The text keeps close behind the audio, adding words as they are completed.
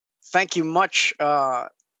Thank you much,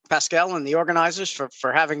 Pascal and the organizers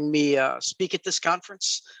for having me speak at this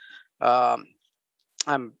conference.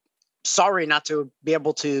 I'm sorry not to be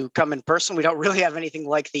able to come in person. We don't really have anything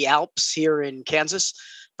like the Alps here in Kansas,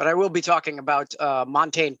 but I will be talking about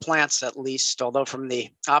montane plants at least, although from the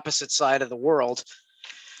opposite side of the world.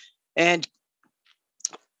 And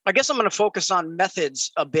I guess I'm going to focus on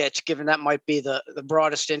methods a bit, given that might be the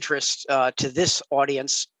broadest interest to this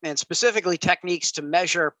audience, and specifically techniques to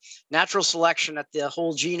measure natural selection at the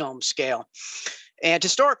whole genome scale. And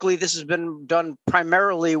historically, this has been done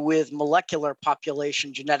primarily with molecular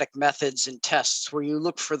population genetic methods and tests, where you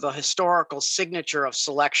look for the historical signature of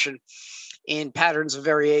selection in patterns of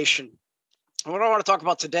variation. What I want to talk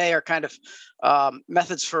about today are kind of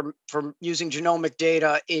methods for using genomic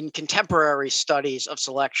data in contemporary studies of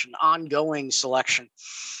selection, ongoing selection.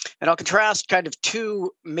 And I'll contrast kind of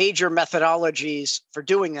two major methodologies for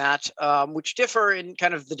doing that, which differ in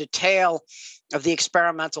kind of the detail of the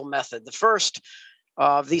experimental method. The first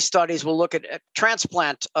of these studies will look at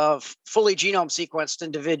transplant of fully genome sequenced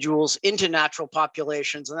individuals into natural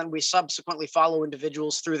populations, and then we subsequently follow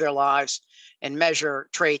individuals through their lives and measure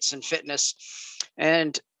traits and fitness.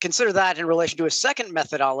 And consider that in relation to a second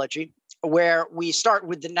methodology, where we start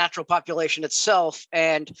with the natural population itself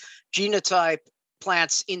and genotype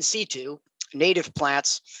plants in situ, native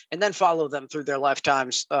plants, and then follow them through their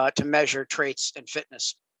lifetimes to measure traits and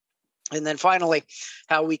fitness. And then finally,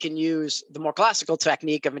 how we can use the more classical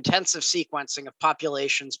technique of intensive sequencing of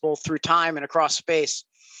populations, both through time and across space,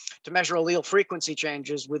 to measure allele frequency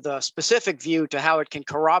changes with a specific view to how it can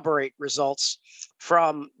corroborate results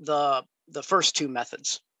from the first two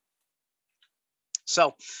methods.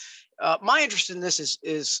 So my interest in this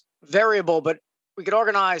is variable, but we could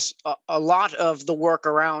organize a lot of the work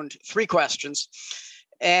around three questions.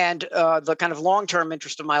 And the kind of long-term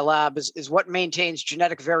interest of my lab is what maintains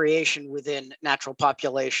genetic variation within natural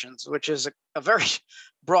populations, which is a very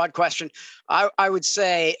broad question. I would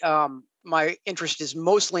say my interest is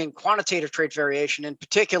mostly in quantitative trait variation, and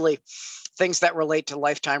particularly things that relate to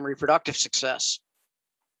lifetime reproductive success.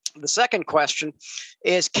 The second question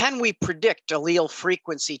is, can we predict allele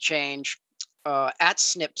frequency change at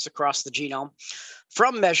SNPs across the genome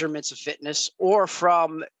from measurements of fitness or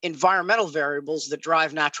from environmental variables that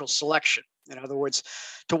drive natural selection? In other words,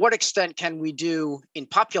 to what extent can we do in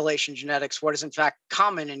population genetics what is in fact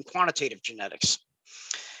common in quantitative genetics?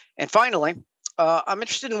 And finally, I'm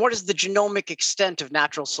interested in what is the genomic extent of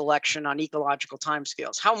natural selection on ecological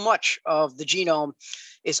timescales? How much of the genome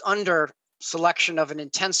is under selection of an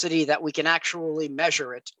intensity that we can actually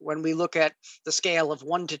measure it when we look at the scale of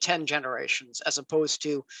 1 to 10 generations, as opposed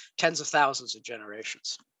to tens of thousands of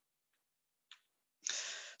generations.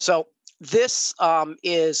 So this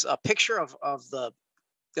is a picture of the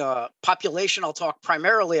population I'll talk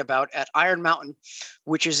primarily about at Iron Mountain,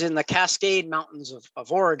 which is in the Cascade Mountains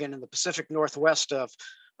of Oregon in the Pacific Northwest of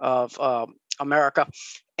America.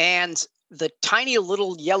 And the tiny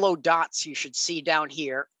little yellow dots you should see down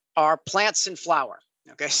here are plants in flower.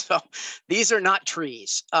 Okay, so these are not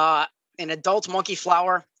trees. An adult monkey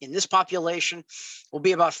flower in this population will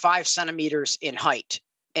be about 5 centimeters in height.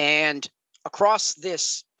 And across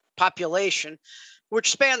this population,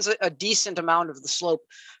 which spans a decent amount of the slope,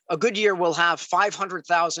 a good year will have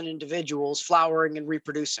 500,000 individuals flowering and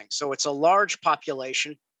reproducing. So it's a large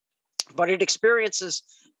population, but it experiences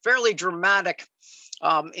fairly dramatic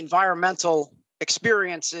environmental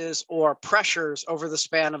experiences or pressures over the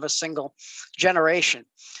span of a single generation.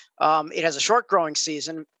 It has a short growing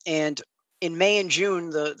season, and in May and June,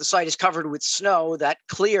 the site is covered with snow that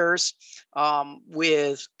clears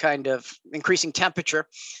with kind of increasing temperature,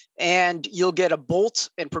 and you'll get a bolt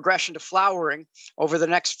and progression to flowering over the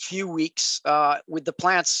next few weeks with the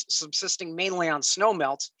plants subsisting mainly on snow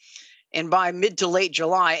melt. And by mid to late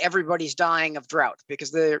July, everybody's dying of drought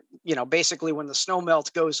because they're, basically when the snow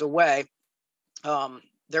melt goes away,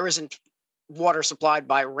 there isn't water supplied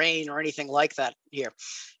by rain or anything like that here.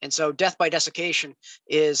 And so death by desiccation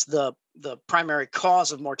is the primary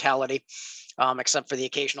cause of mortality, except for the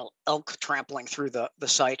occasional elk trampling through the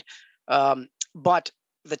site. But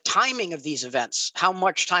the timing of these events, how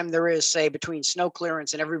much time there is, say, between snow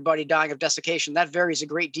clearance and everybody dying of desiccation, that varies a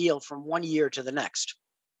great deal from one year to the next.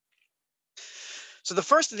 So the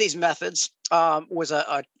first of these methods was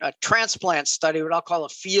a transplant study, what I'll call a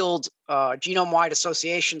field genome-wide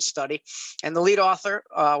association study. And the lead author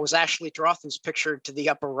was Ashley Troth, who's pictured to the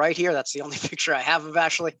upper right here. That's the only picture I have of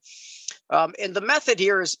Ashley. And the method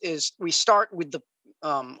here is we start with the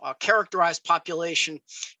a characterized population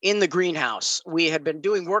in the greenhouse. We had been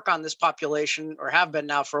doing work on this population, or have been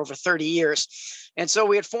now, for over 30 years. And so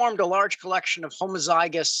we had formed a large collection of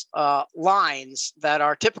homozygous lines that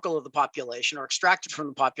are typical of the population or extracted from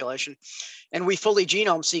the population. And we fully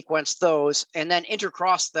genome sequenced those and then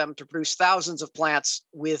intercrossed them to produce thousands of plants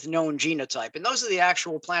with known genotype. And those are the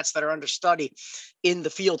actual plants that are under study in the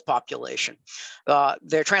field population.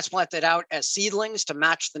 They're transplanted out as seedlings to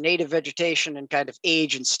match the native vegetation and kind of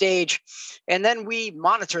age and stage. And then we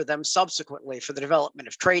monitor them subsequently for the development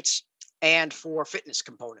of traits and for fitness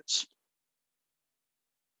components.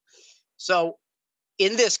 So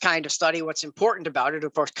in this kind of study, what's important about it,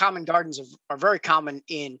 of course, common gardens are very common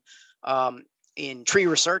in tree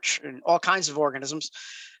research and all kinds of organisms.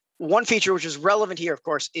 One feature which is relevant here, of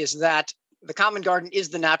course, is that the common garden is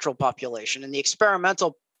the natural population, and the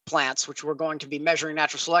experimental plants, which we're going to be measuring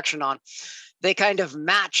natural selection on, they kind of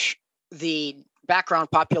match the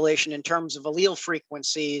background population in terms of allele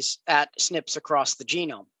frequencies at SNPs across the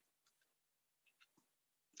genome.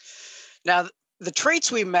 Now, the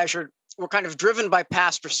traits we measured were kind of driven by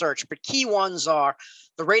past research, but key ones are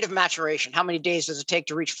the rate of maturation. How many days does it take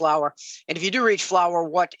to reach flower? And if you do reach flower,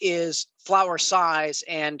 what is flower size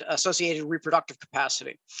and associated reproductive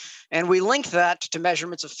capacity? And we link that to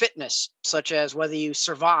measurements of fitness, such as whether you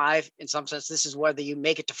survive. In some sense, this is whether you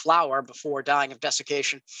make it to flower before dying of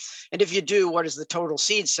desiccation. And if you do, what is the total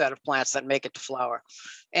seed set of plants that make it to flower?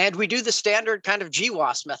 And we do the standard kind of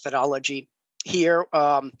GWAS methodology here,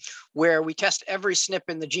 where we test every SNP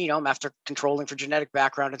in the genome after controlling for genetic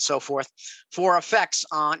background and so forth for effects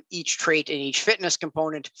on each trait and each fitness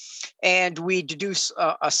component. And we deduce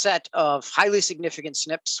a set of highly significant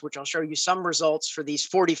SNPs, which I'll show you some results for these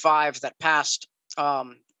 45 that passed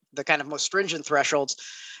the kind of most stringent thresholds,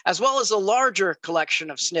 as well as a larger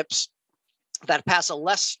collection of SNPs that pass a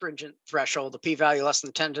less stringent threshold, a p-value less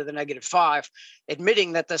than 10 to the negative 5,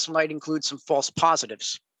 admitting that this might include some false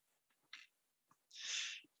positives.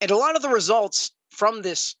 And a lot of the results from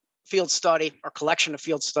this field study, or collection of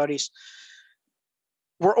field studies,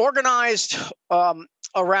 were organized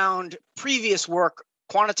around previous work,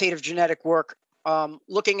 quantitative genetic work,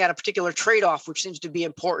 looking at a particular trade-off, which seems to be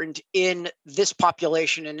important in this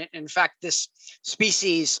population, and in fact, this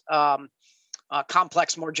species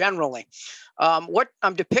complex more generally. What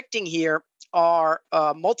I'm depicting here are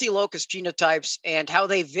multi-locus genotypes and how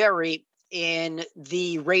they vary in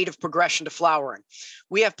the rate of progression to flowering.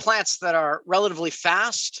 We have plants that are relatively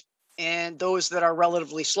fast and those that are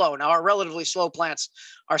relatively slow. Now, our relatively slow plants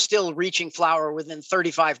are still reaching flower within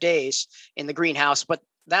 35 days in the greenhouse, but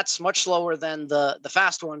that's much slower than the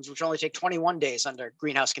fast ones, which only take 21 days under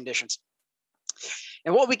greenhouse conditions.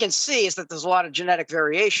 And what we can see is that there's a lot of genetic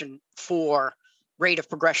variation for rate of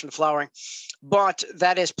progression to flowering, but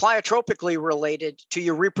that is pleiotropically related to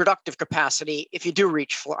your reproductive capacity if you do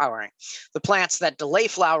reach flowering. The plants that delay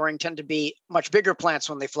flowering tend to be much bigger plants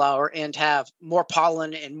when they flower and have more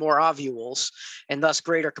pollen and more ovules, and thus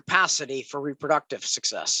greater capacity for reproductive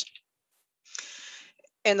success.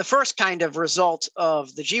 And the first kind of result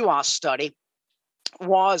of the GWAS study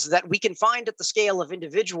was that we can find at the scale of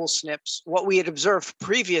individual SNPs what we had observed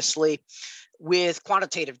previously with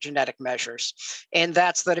quantitative genetic measures. And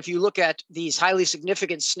that's that if you look at these highly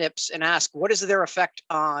significant SNPs and ask, what is their effect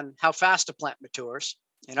on how fast a plant matures?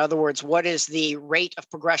 In other words, what is the rate of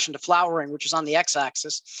progression to flowering, which is on the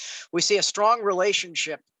x-axis? We see a strong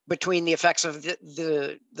relationship between the effects of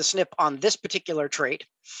the SNP on this particular trait,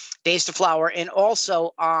 days to flower, and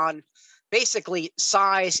also on basically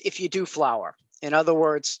size if you do flower. In other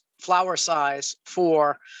words, flower size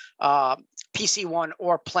for PC1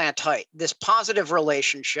 or plant height. This positive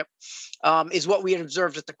relationship is what we had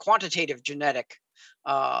observed at the quantitative genetic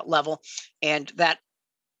level. And that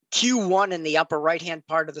Q1 in the upper right-hand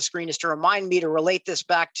part of the screen is to remind me to relate this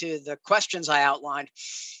back to the questions I outlined.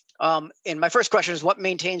 And my first question is, what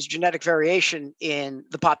maintains genetic variation in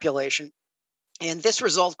the population? And this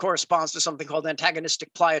result corresponds to something called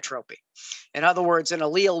antagonistic pleiotropy. In other words, an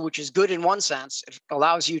allele which is good in one sense, it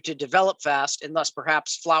allows you to develop fast and thus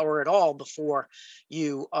perhaps flower at all before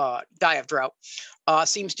you die of drought,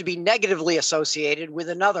 seems to be negatively associated with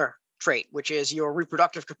another trait, which is your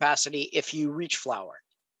reproductive capacity if you reach flower.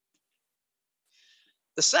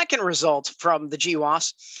 The second result from the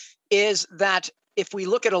GWAS is that if we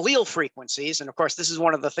look at allele frequencies, and of course, this is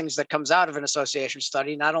one of the things that comes out of an association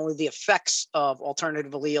study, not only the effects of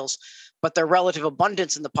alternative alleles, but their relative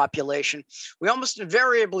abundance in the population, we almost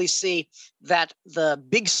invariably see that the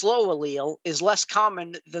big slow allele is less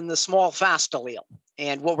common than the small fast allele.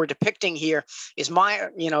 And what we're depicting here is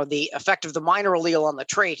the effect of the minor allele on the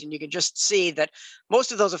trait. And you can just see that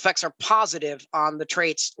most of those effects are positive on the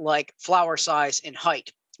traits like flower size and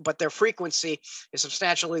height, but their frequency is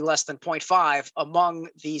substantially less than 0.5 among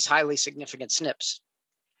these highly significant SNPs.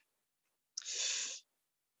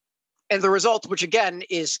 And the result, which again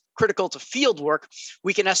is critical to field work,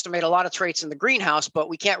 we can estimate a lot of traits in the greenhouse, but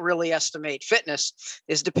we can't really estimate fitness,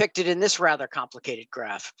 is depicted in this rather complicated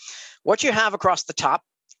graph. What you have across the top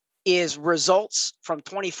is results from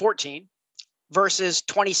 2014 versus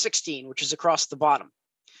 2016, which is across the bottom.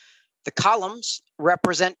 The columns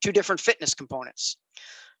represent two different fitness components.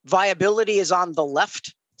 Viability is on the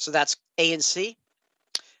left, so that's A and C.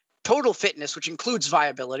 Total fitness, which includes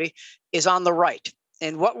viability, is on the right.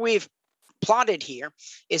 And what we've plotted here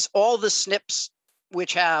is all the SNPs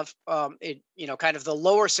which have kind of the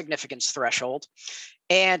lower significance threshold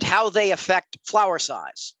and how they affect flower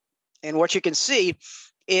size. And what you can see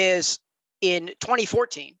is in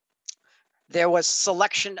 2014, there was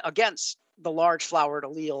selection against the large flowered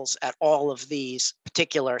alleles at all of these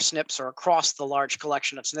particular SNPs or across the large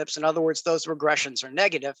collection of SNPs. In other words, those regressions are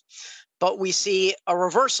negative, but we see a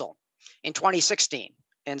reversal in 2016.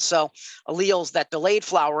 And so alleles that delayed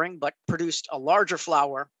flowering but produced a larger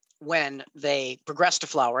flower when they progressed to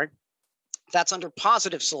flowering, that's under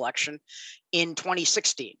positive selection in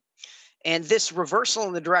 2016. And this reversal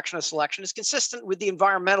in the direction of selection is consistent with the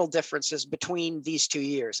environmental differences between these 2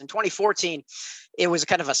 years. In 2014, it was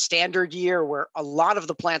kind of a standard year where a lot of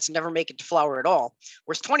the plants never make it to flower at all,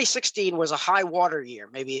 whereas 2016 was a high water year,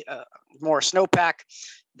 maybe more snowpack.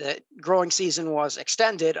 The growing season was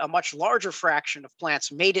extended, a much larger fraction of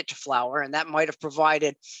plants made it to flower, and that might have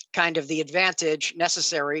provided kind of the advantage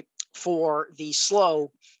necessary for the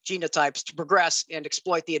slow genotypes to progress and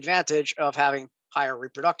exploit the advantage of having higher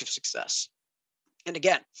reproductive success. And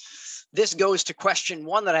again, this goes to question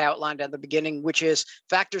one that I outlined at the beginning, which is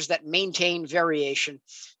factors that maintain variation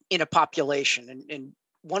in a population. And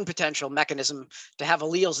one potential mechanism to have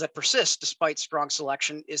alleles that persist despite strong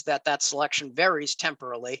selection is that that selection varies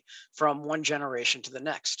temporally from one generation to the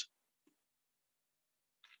next.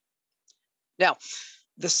 Now,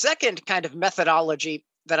 the second kind of methodology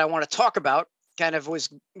that I want to talk about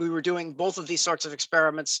we were doing both of these sorts of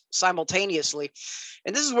experiments simultaneously.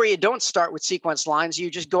 And this is where you don't start with sequence lines. You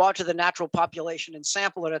just go out to the natural population and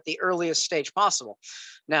sample it at the earliest stage possible.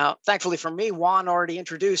 Now, thankfully for me, Juan already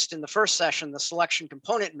introduced in the first session the selection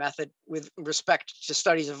component method with respect to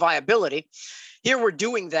studies of viability. Here we're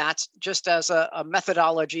doing that just as a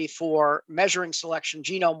methodology for measuring selection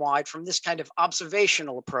genome-wide from this kind of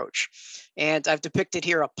observational approach. And I've depicted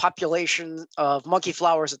here a population of monkey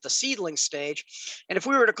flowers at the seedling stage. And if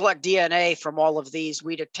we were to collect DNA from all of these,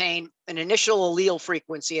 we'd obtain an initial allele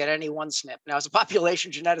frequency at any one SNP. Now, as a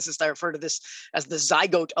population geneticist, I refer to this as the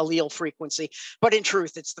zygote allele frequency, but in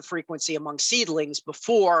truth, it's the frequency among seedlings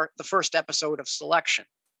before the first episode of selection.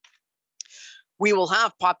 We will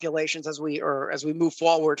have populations as we move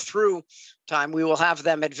forward through time, we will have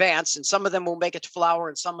them advance, and some of them will make it to flower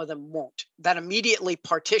and some of them won't. That immediately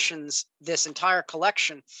partitions this entire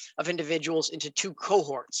collection of individuals into two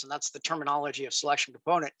cohorts, and that's the terminology of selection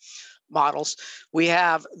component models. We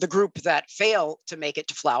have the group that fail to make it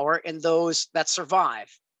to flower and those that survive.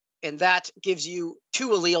 And that gives you two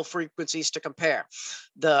allele frequencies to compare.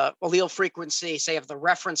 The allele frequency, say, of the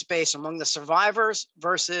reference base among the survivors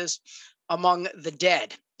versus among the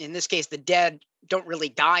dead. In this case, the dead don't really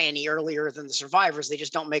die any earlier than the survivors. They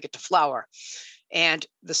just don't make it to flower. And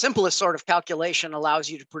the simplest sort of calculation allows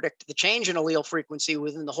you to predict the change in allele frequency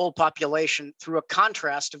within the whole population through a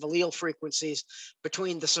contrast of allele frequencies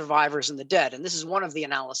between the survivors and the dead. And this is one of the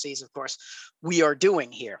analyses, of course, we are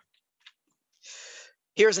doing here.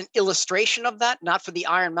 Here's an illustration of that, not for the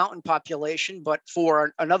Iron Mountain population, but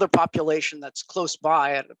for another population that's close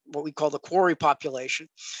by, what we call the quarry population.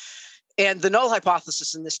 And the null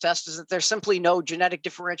hypothesis in this test is that there's simply no genetic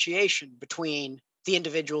differentiation between the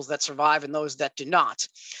individuals that survive and those that do not.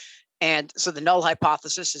 And so the null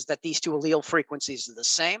hypothesis is that these two allele frequencies are the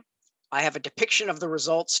same. I have a depiction of the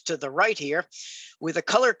results to the right here with a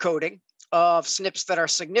color coding of SNPs that are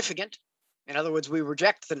significant. In other words, we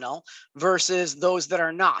reject the null versus those that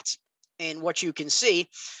are not. And what you can see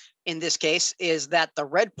in this case is that the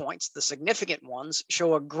red points, the significant ones,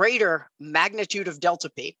 show a greater magnitude of delta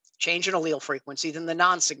P, change in allele frequency, than the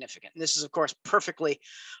non-significant. And this is, of course, perfectly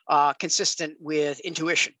consistent with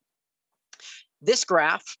intuition. This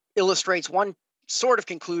graph illustrates one sort of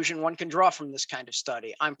conclusion one can draw from this kind of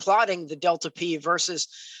study. I'm plotting the delta P versus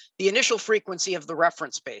the initial frequency of the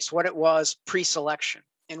reference base, what it was pre-selection.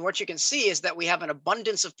 And what you can see is that we have an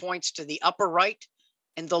abundance of points to the upper right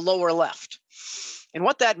and the lower left. And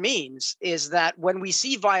what that means is that when we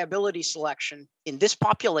see viability selection in this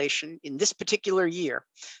population, in this particular year,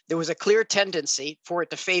 there was a clear tendency for it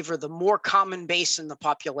to favor the more common base in the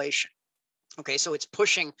population. Okay, so it's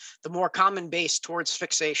pushing the more common base towards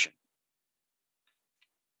fixation.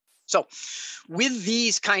 So with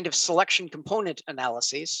these kind of selection component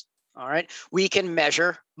analyses, all right, we can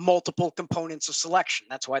measure multiple components of selection.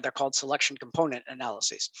 That's why they're called selection component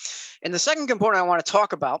analyses. And the second component I want to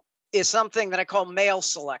talk about is something that I call male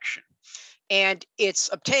selection. And it's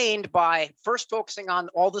obtained by first focusing on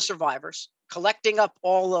all the survivors, collecting up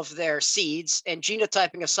all of their seeds, and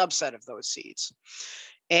genotyping a subset of those seeds.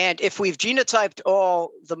 And if we've genotyped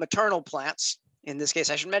all the maternal plants, in this case,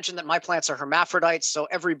 I should mention that my plants are hermaphrodites, so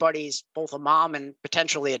everybody's both a mom and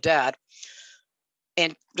potentially a dad,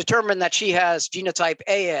 and determine that she has genotype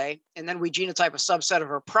AA, and then we genotype a subset of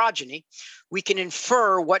her progeny, we can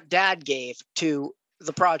infer what dad gave to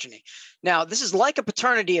the progeny. Now, this is like a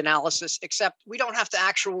paternity analysis, except we don't have to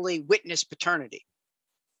actually witness paternity.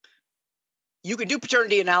 You can do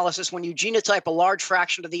paternity analysis when you genotype a large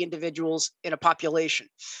fraction of the individuals in a population.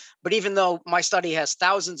 But even though my study has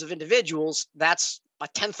thousands of individuals, that's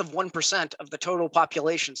 0.1% of the total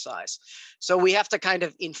population size. So we have to kind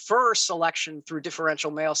of infer selection through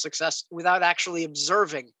differential male success without actually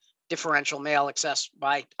observing differential male success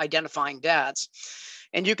by identifying dads.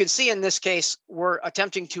 And you can see in this case, we're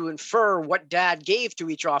attempting to infer what dad gave to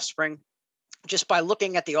each offspring just by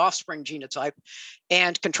looking at the offspring genotype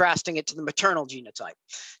and contrasting it to the maternal genotype.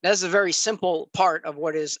 Now, this is a very simple part of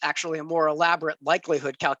what is actually a more elaborate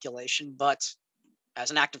likelihood calculation, but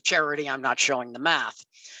as an act of charity, I'm not showing the math.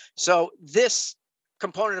 So this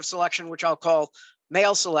component of selection, which I'll call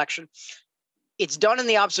male selection, it's done in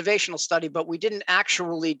the observational study, but we didn't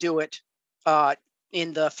actually do it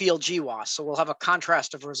in the field GWAS. So we'll have a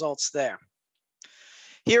contrast of results there.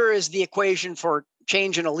 Here is the equation for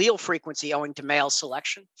change in allele frequency owing to male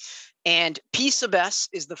selection. And P sub S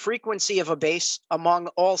is the frequency of a base among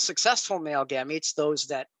all successful male gametes, those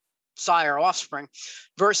that sire offspring,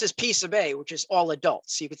 versus P sub A, which is all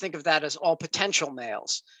adults. So you can think of that as all potential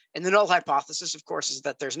males. And the null hypothesis, of course, is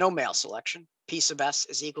that there's no male selection. P sub S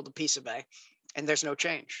is equal to P sub A, and there's no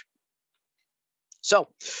change. So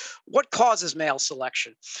what causes male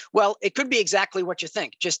selection? Well, it could be exactly what you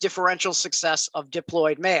think, just differential success of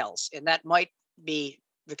diploid males. And that might be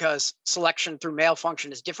because selection through male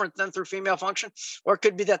function is different than through female function, or it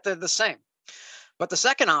could be that they're the same. But the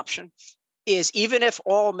second option is even if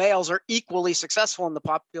all males are equally successful in the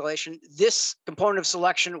population, this component of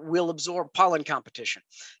selection will absorb pollen competition,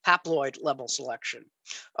 haploid level selection.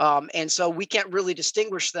 And so we can't really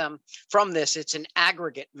distinguish them from this. It's an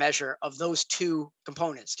aggregate measure of those two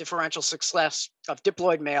components, differential success of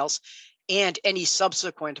diploid males and any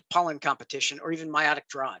subsequent pollen competition or even meiotic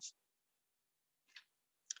drive.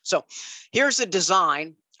 So here's the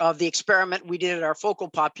design of the experiment we did at our focal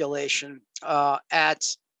population at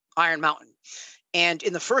Iron Mountain. And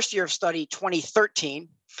in the first year of study, 2013,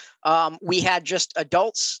 we had just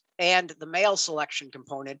adults and the male selection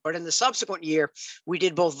component. But in the subsequent year, we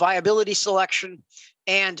did both viability selection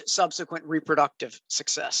and subsequent reproductive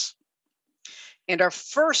success. And our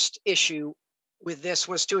first issue with this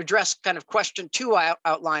was to address kind of question 2 I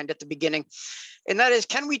outlined at the beginning. And that is,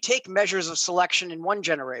 can we take measures of selection in one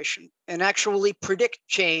generation and actually predict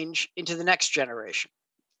change into the next generation?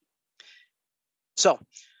 So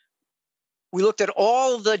we looked at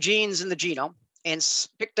all the genes in the genome and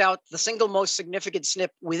picked out the single most significant SNP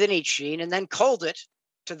within each gene and then culled it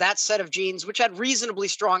to that set of genes which had reasonably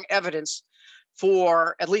strong evidence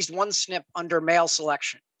for at least one SNP under male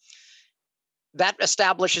selection. That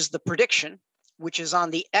establishes the prediction, which is on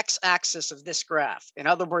the x-axis of this graph. In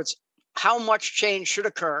other words, how much change should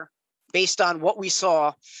occur based on what we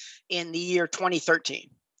saw in the year 2013.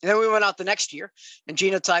 And then we went out the next year and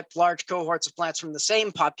genotyped large cohorts of plants from the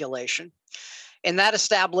same population. And that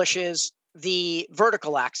establishes the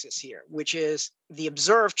vertical axis here, which is the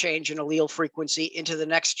observed change in allele frequency into the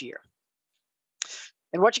next year.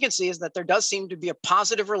 And what you can see is that there does seem to be a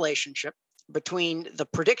positive relationship between the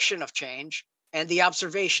prediction of change and the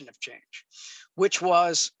observation of change, which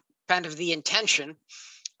was kind of the intention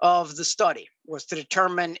of the study, was to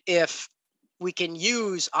determine if we can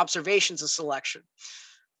use observations of selection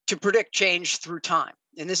to predict change through time.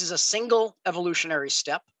 And this is a single evolutionary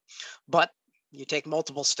step, but you take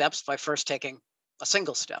multiple steps by first taking a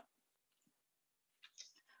single step.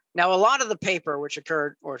 Now, a lot of the paper which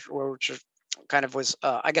occurred, or which kind of was,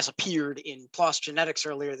 I guess, appeared in PLOS Genetics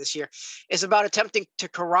earlier this year, is about attempting to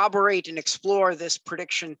corroborate and explore this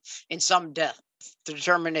prediction in some depth to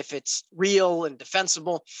determine if it's real and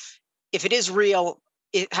defensible. If it is real,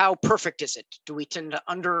 how perfect is it? Do we tend to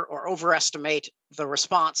under or overestimate the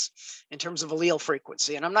response in terms of allele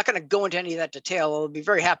frequency? And I'm not going to go into any of that detail. I'll be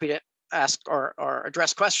very happy to ask or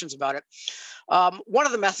address questions about it. One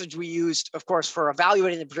of the methods we used, of course, for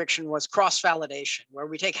evaluating the prediction was cross-validation, where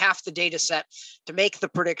we take half the data set to make the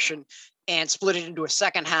prediction and split it into a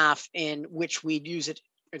second half in which we'd use it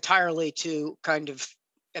entirely to kind of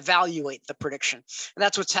evaluate the prediction. And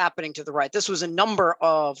that's what's happening to the right. This was a number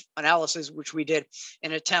of analyses which we did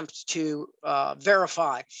in an attempt to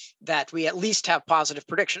verify that we at least have positive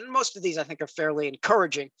prediction. And most of these, I think, are fairly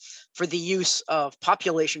encouraging for the use of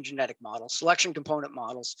population genetic models, selection component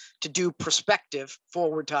models, to do prospective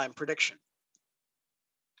forward time prediction.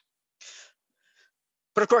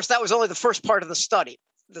 But of course, that was only the first part of the study.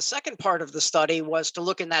 The second part of the study was to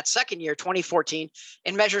look in that second year, 2014,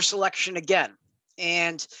 and measure selection again.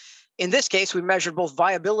 And in this case, we measured both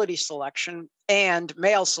viability selection and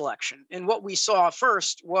male selection. And what we saw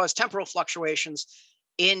first was temporal fluctuations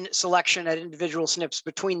in selection at individual SNPs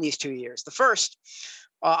between these 2 years. The first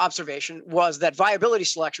observation was that viability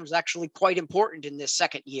selection was actually quite important in this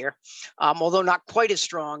second year, although not quite as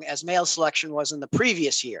strong as male selection was in the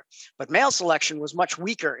previous year. But male selection was much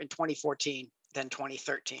weaker in 2014 than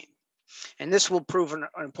 2013. And this will prove an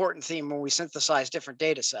important theme when we synthesize different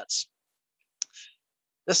data sets.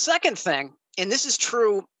 The second thing, and this is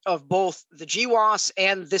true of both the GWAS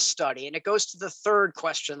and this study, and it goes to the third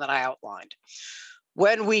question that I outlined.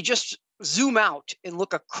 When we just zoom out and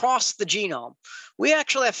look across the genome, we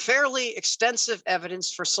actually have fairly extensive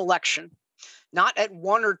evidence for selection, not at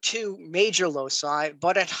one or two major loci,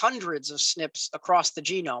 but at hundreds of SNPs across the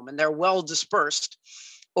genome, and they're well dispersed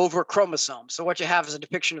over chromosomes. So what you have is a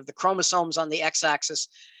depiction of the chromosomes on the x-axis,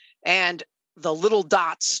 and the little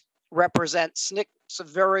dots represent SNPs of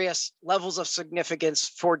various levels of significance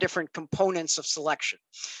for different components of selection.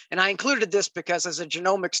 And I included this because as a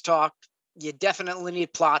genomics talk, you definitely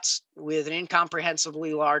need plots with an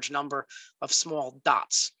incomprehensibly large number of small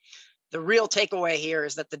dots. The real takeaway here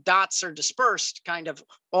is that the dots are dispersed kind of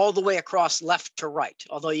all the way across left to right.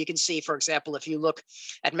 Although you can see, for example, if you look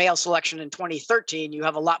at male selection in 2013, you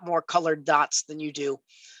have a lot more colored dots than you do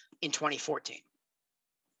in 2014.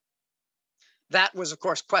 That was, of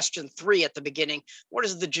course, question 3 at the beginning. What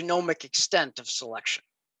is the genomic extent of selection?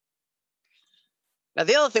 Now,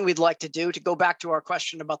 the other thing we'd like to do, to go back to our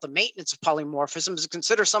question about the maintenance of polymorphism, is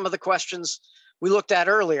consider some of the questions we looked at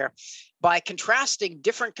earlier by contrasting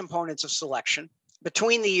different components of selection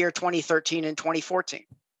between the year 2013 and 2014.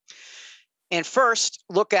 And first,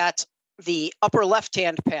 look at the upper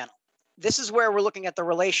left-hand panel. This is where we're looking at the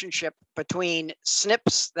relationship between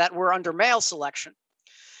SNPs that were under male selection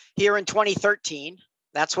here in 2013,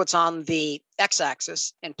 that's what's on the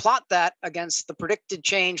x-axis, and plot that against the predicted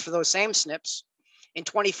change for those same SNPs in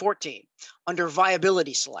 2014 under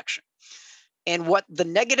viability selection. And what the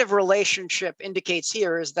negative relationship indicates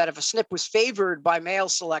here is that if a SNP was favored by male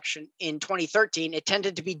selection in 2013, it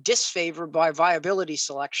tended to be disfavored by viability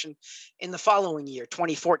selection in the following year,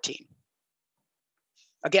 2014.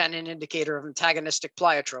 Again, an indicator of antagonistic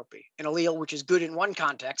pleiotropy. An allele which is good in one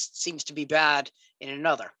context seems to be bad in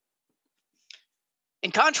another.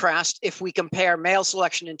 In contrast, if we compare male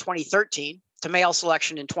selection in 2013 to male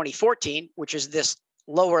selection in 2014, which is this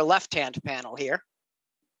lower left-hand panel here,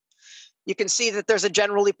 you can see that there's a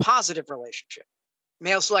generally positive relationship.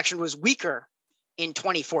 Male selection was weaker in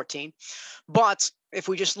 2014, but if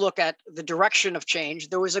we just look at the direction of change,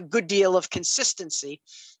 there was a good deal of consistency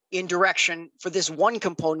in direction for this one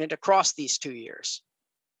component across these 2 years.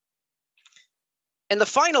 And the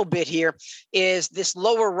final bit here is this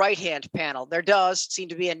lower right-hand panel. There does seem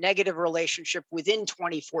to be a negative relationship within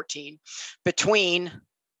 2014 between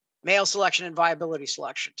male selection and viability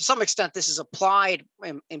selection. To some extent, this is implied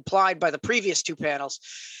by the previous two panels.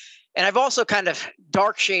 And I've also kind of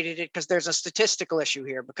dark shaded it because there's a statistical issue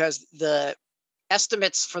here, because the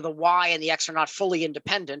estimates for the Y and the X are not fully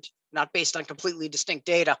independent, not based on completely distinct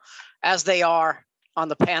data, as they are on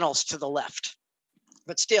the panels to the left.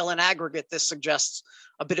 But still, in aggregate, this suggests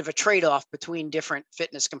a bit of a trade-off between different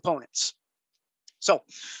fitness components. So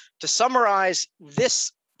to summarize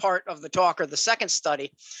this part of the talk, or the second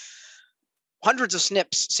study, hundreds of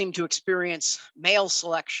SNPs seem to experience male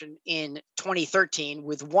selection in 2013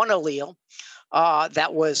 with one allele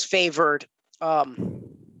that was favored. One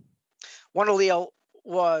allele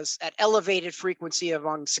was at elevated frequency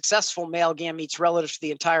among successful male gametes relative to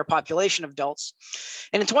the entire population of adults.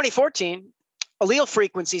 And in 2014, allele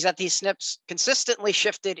frequencies at these SNPs consistently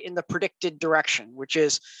shifted in the predicted direction, which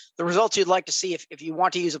is the results you'd like to see if you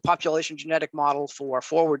want to use a population genetic model for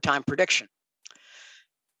forward time prediction.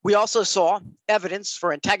 We also saw evidence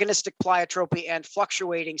for antagonistic pleiotropy and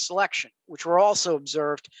fluctuating selection, which were also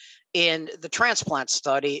observed in the transplant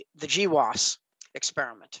study, the GWAS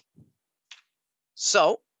experiment.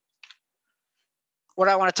 So what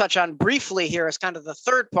I want to touch on briefly here as kind of the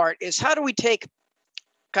third part is how do we take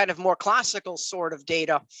kind of more classical sort of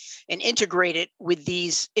data and integrate it with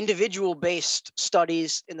these individual-based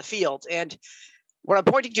studies in the field. And what I'm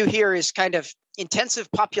pointing to here is kind of intensive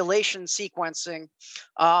population sequencing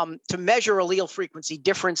to measure allele frequency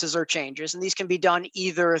differences or changes. And these can be done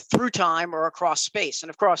either through time or across space. And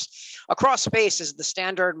of course, across space is the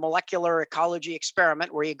standard molecular ecology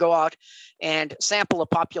experiment where you go out and sample a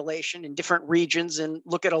population in different regions and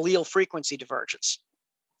look at allele frequency divergence.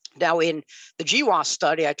 Now, in the GWAS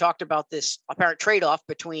study, I talked about this apparent trade-off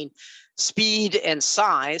between speed and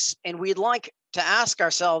size, and we'd like to ask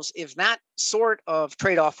ourselves if that sort of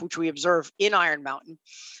trade-off, which we observe in Iron Mountain,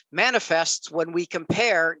 manifests when we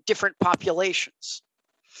compare different populations.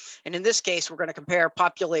 And in this case, we're going to compare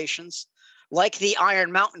populations like the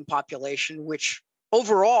Iron Mountain population, which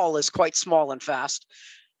overall is quite small and fast,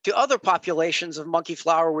 to other populations of monkey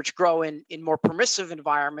flower, which grow in more permissive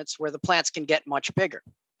environments where the plants can get much bigger.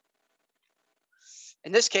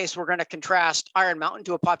 In this case, we're going to contrast Iron Mountain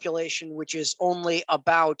to a population which is only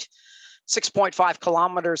about 6.5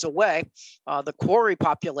 kilometers away. The quarry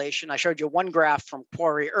population, I showed you one graph from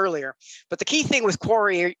quarry earlier, but the key thing with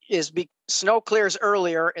quarry is snow clears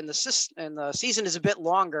earlier and the season is a bit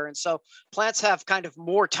longer. And so plants have kind of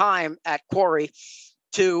more time at quarry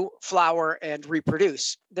to flower and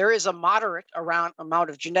reproduce. There is a moderate amount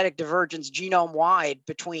of genetic divergence genome-wide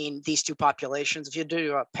between these two populations. If you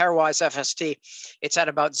do a pairwise FST, it's at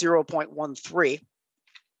about 0.13.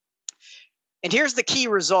 And here's the key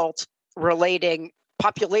result relating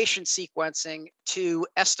population sequencing to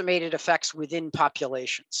estimated effects within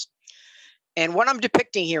populations. And what I'm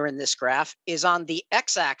depicting here in this graph is on the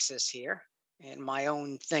x-axis here, and my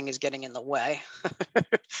own thing is getting in the way. All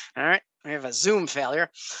right, I have a Zoom failure.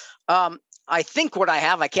 I think what I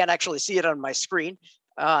have, I can't actually see it on my screen,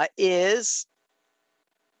 is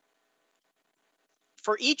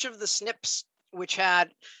for each of the SNPs which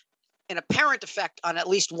had an apparent effect on at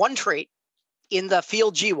least one trait in the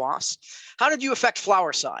field GWAS, how did you affect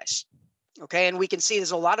flower size? Okay, and we can see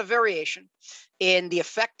there's a lot of variation in the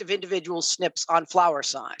effect of individual SNPs on flower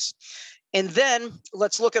size. And then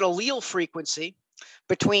let's look at allele frequency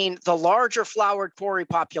between the larger flowered quarry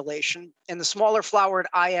population and the smaller flowered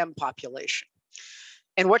IM population.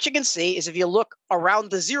 And what you can see is if you look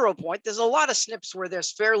around the 0 point, there's a lot of SNPs where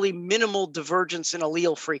there's fairly minimal divergence in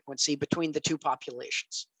allele frequency between the two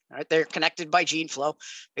populations. All right, they're connected by gene flow.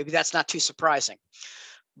 Maybe that's not too surprising.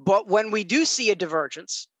 But when we do see a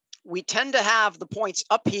divergence, we tend to have the points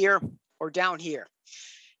up here or down here.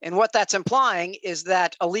 And what that's implying is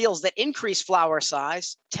that alleles that increase flower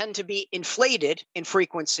size tend to be inflated in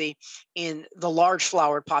frequency in the large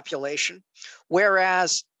flowered population,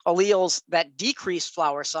 whereas alleles that decrease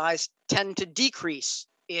flower size tend to decrease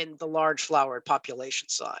in the large flowered population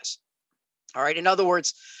size. All right, in other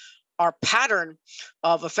words, our pattern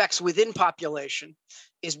of effects within population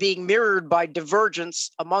is being mirrored by divergence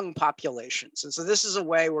among populations. And so this is a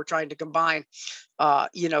way we're trying to combine,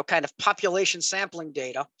 kind of population sampling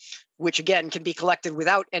data, which again can be collected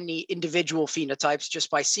without any individual phenotypes just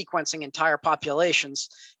by sequencing entire populations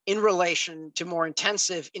in relation to more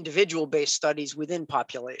intensive individual-based studies within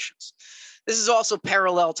populations. This is also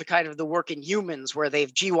parallel to kind of the work in humans where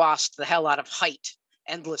they've GWAS'd the hell out of height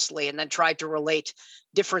endlessly and then tried to relate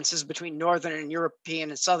differences between Northern and European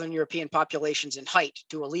and Southern European populations in height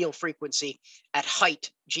to allele frequency at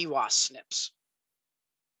height GWAS SNPs.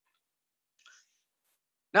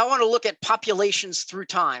 Now I want to look at populations through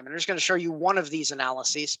time. And I'm just going to show you one of these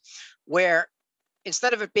analyses where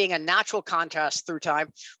instead of it being a natural contrast through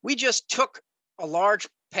time, we just took a large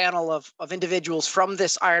panel of individuals from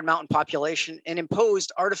this Iron Mountain population and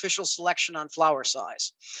imposed artificial selection on flower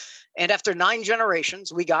size. And after 9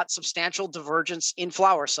 generations, we got substantial divergence in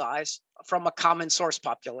flower size from a common source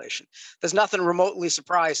population. There's nothing remotely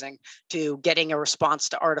surprising to getting a response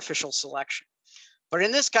to artificial selection. But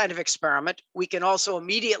in this kind of experiment, we can also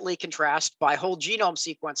immediately contrast by whole genome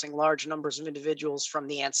sequencing large numbers of individuals from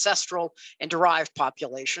the ancestral and derived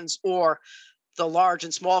populations or the large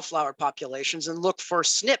and small flower populations and look for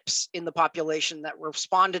SNPs in the population that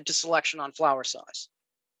responded to selection on flower size.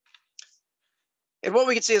 And what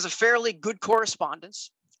we can see is a fairly good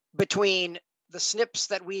correspondence between the SNPs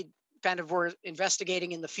that we kind of were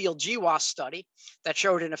investigating in the field GWAS study that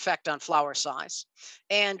showed an effect on flower size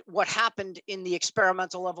and what happened in the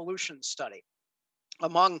experimental evolution study.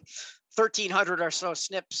 Among 1,300 or so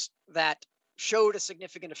SNPs that showed a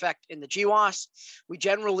significant effect in the GWAS. We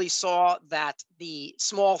generally saw that the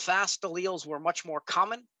small, fast alleles were much more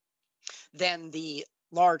common than the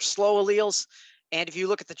large, slow alleles. And if you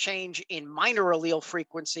look at the change in minor allele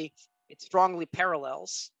frequency, it strongly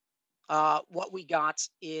parallels what we got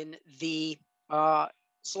in the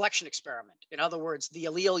selection experiment. In other words, the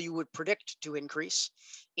allele you would predict to increase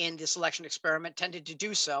in the selection experiment tended to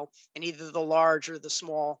do so in either the large or the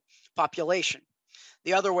small population.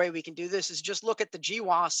 The other way we can do this is just look at the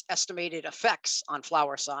GWAS estimated effects on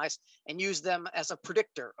flower size and use them as a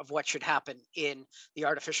predictor of what should happen in the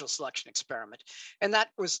artificial selection experiment. And that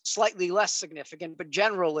was slightly less significant, but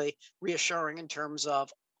generally reassuring in terms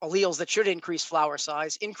of alleles that should increase flower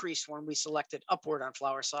size increased when we selected upward on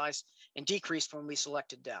flower size and decreased when we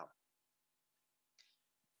selected down.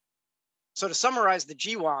 So to summarize the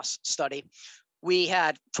GWAS study, we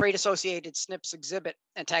had trait-associated SNPs exhibit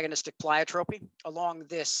antagonistic pleiotropy along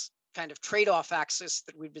this kind of trade-off axis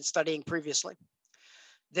that we've been studying previously.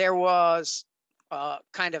 There was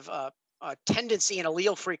kind of a tendency in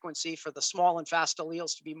allele frequency for the small and fast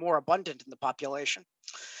alleles to be more abundant in the population.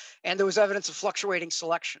 And there was evidence of fluctuating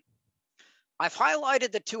selection. I've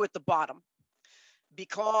highlighted the two at the bottom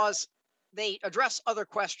because they address other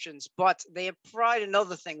questions, but they provide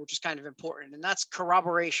another thing which is kind of important, and that's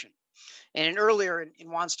corroboration. And earlier in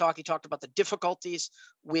Juan's talk, he talked about the difficulties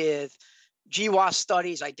with GWAS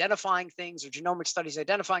studies identifying things or genomic studies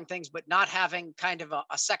identifying things, but not having kind of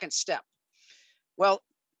a second step. Well,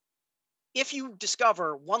 if you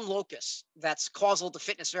discover one locus that's causal to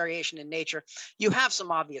fitness variation in nature, you have some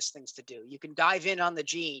obvious things to do. You can dive in on the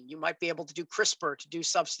gene. You might be able to do CRISPR to do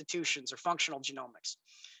substitutions or functional genomics.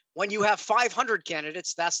 When you have 500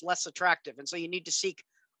 candidates, that's less attractive. And so you need to seek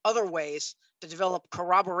other ways to develop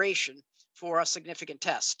corroboration for a significant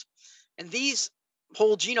test. And these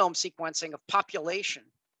whole genome sequencing of population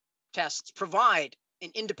tests provide an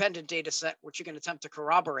independent data set which you can attempt to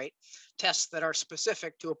corroborate tests that are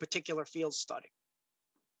specific to a particular field study.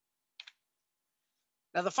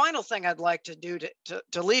 Now, the final thing I'd like to do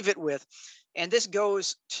to leave it with, and this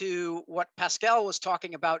goes to what Pascal was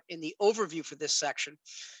talking about in the overview for this section.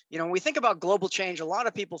 You know, when we think about global change, a lot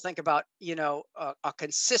of people think about, you know, a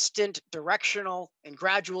consistent, directional, and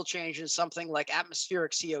gradual change in something like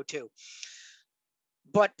atmospheric CO2.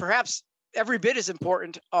 But perhaps every bit as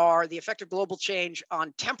important are the effect of global change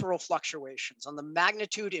on temporal fluctuations, on the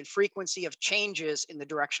magnitude and frequency of changes in the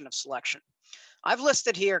direction of selection. I've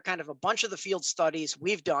listed here kind of a bunch of the field studies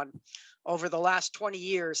we've done over the last 20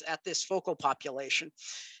 years at this focal population.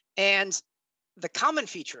 And the common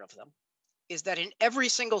feature of them is that in every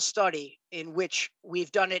single study in which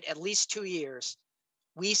we've done it at least 2 years,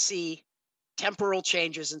 we see temporal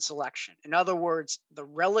changes in selection. In other words, the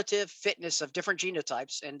relative fitness of different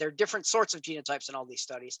genotypes, and there are different sorts of genotypes in all these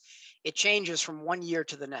studies, it changes from 1 year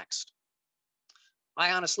to the next.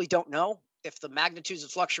 I honestly don't know if the magnitudes of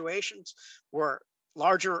fluctuations were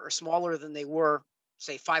larger or smaller than they were,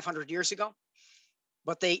 say, 500 years ago,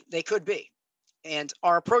 but they could be. And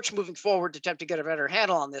our approach moving forward to attempt to get a better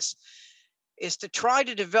handle on this is to try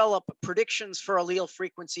to develop predictions for allele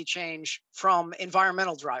frequency change from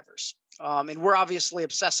environmental drivers. And we're obviously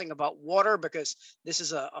obsessing about water because this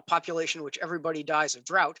is a population in which everybody dies of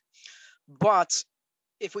drought. But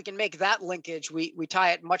if we can make that linkage, we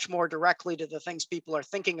tie it much more directly to the things people are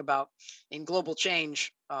thinking about in global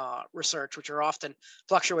change research, which are often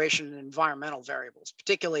fluctuation in environmental variables,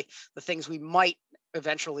 particularly the things we might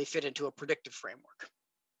eventually fit into a predictive framework.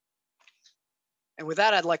 And with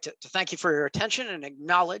that, I'd like to thank you for your attention and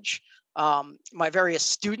acknowledge my various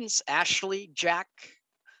students, Ashley, Jack,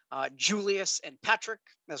 Julius, and Patrick,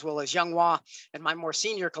 as well as Younghwa, and my more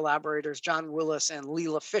senior collaborators, John Willis and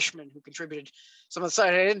Leela Fishman, who contributed some of the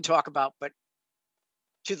side I didn't talk about, but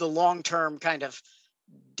to the long-term kind of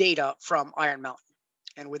data from Iron Mountain.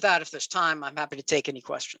 And with that, if there's time, I'm happy to take any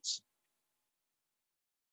questions.